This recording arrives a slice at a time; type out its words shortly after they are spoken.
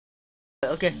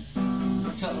ok.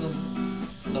 Sợ luôn.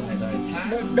 Đời thác.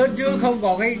 Đơn dương không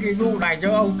có cái vụ này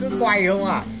cho ông cứ quay không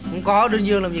à? Không có, đơn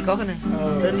dương làm gì có cái này.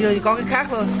 Đơn dương có cái khác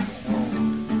thôi.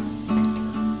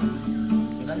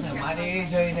 Đánh thoải mái đi,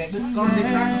 chơi này đứt con gì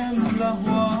khác.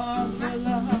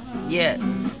 Yeah.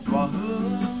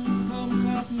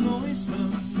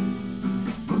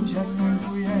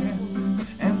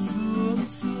 Em xuống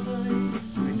dưới,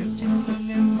 người nước trên lưng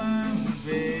em mang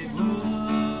về buồn.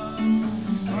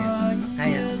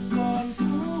 Hay à?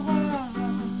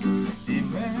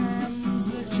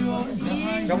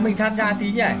 Chúng mình tham gia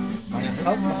tí nhỉ?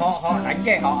 Không, họ đánh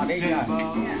kẻ họ đây nhỉ?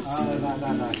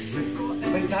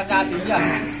 Mình tham gia tí nhỉ?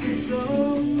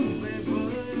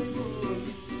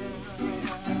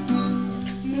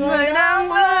 Người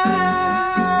đang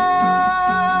lớn,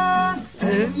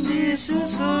 em đi xuống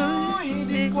suối,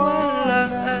 đi qua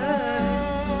làng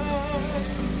anh,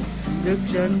 nước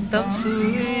chân tắm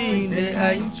suối để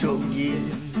anh trộm nhìn,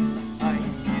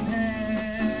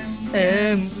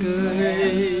 em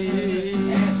cười.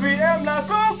 Vì em là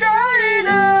cô gái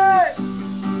đời,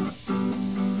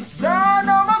 da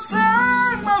nó mắt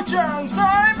sáng bao chàng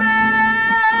say mê.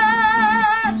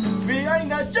 Vì anh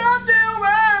đã chót yêu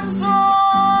em rồi,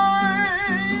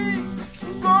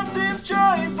 con tim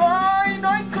chơi vai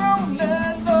nói không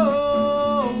nên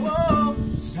đâu.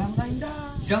 Rằng anh đã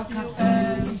Dốc khắp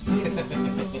em rồi.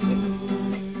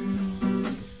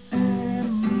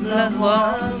 Em là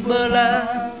hoa bơ la,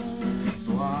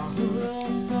 tỏa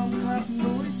hương thơm khắp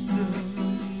núi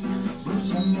rừng. Bước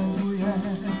chân vui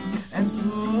em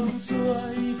xuống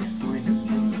dưới, tuổi nước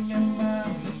nhưng em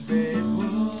mang về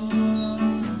buồn.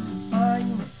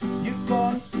 Anh như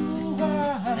con cứu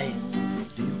hoa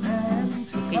tìm em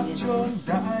khắp chốn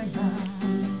đại ngàn,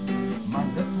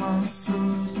 màn đất hoang sơ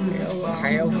tươi.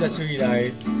 Hay ông Gia Suy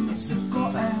này. Giờ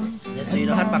có em Gia Suy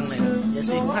nó hát bằng này, Gia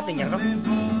Suy cũng hát được nhạc đó.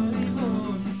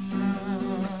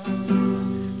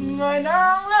 Ngày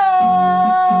nắng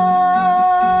lên,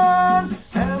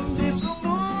 em đi xuống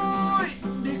núi,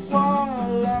 đi qua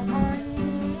làng anh,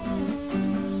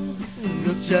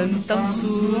 Nước chân tắm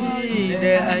suối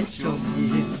để anh trộm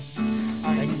nhìn,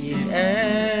 anh nhìn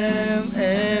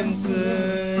em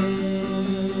cười.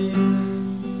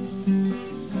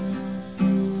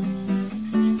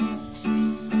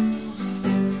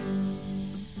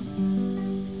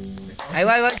 Hay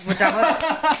quá, 100 quá.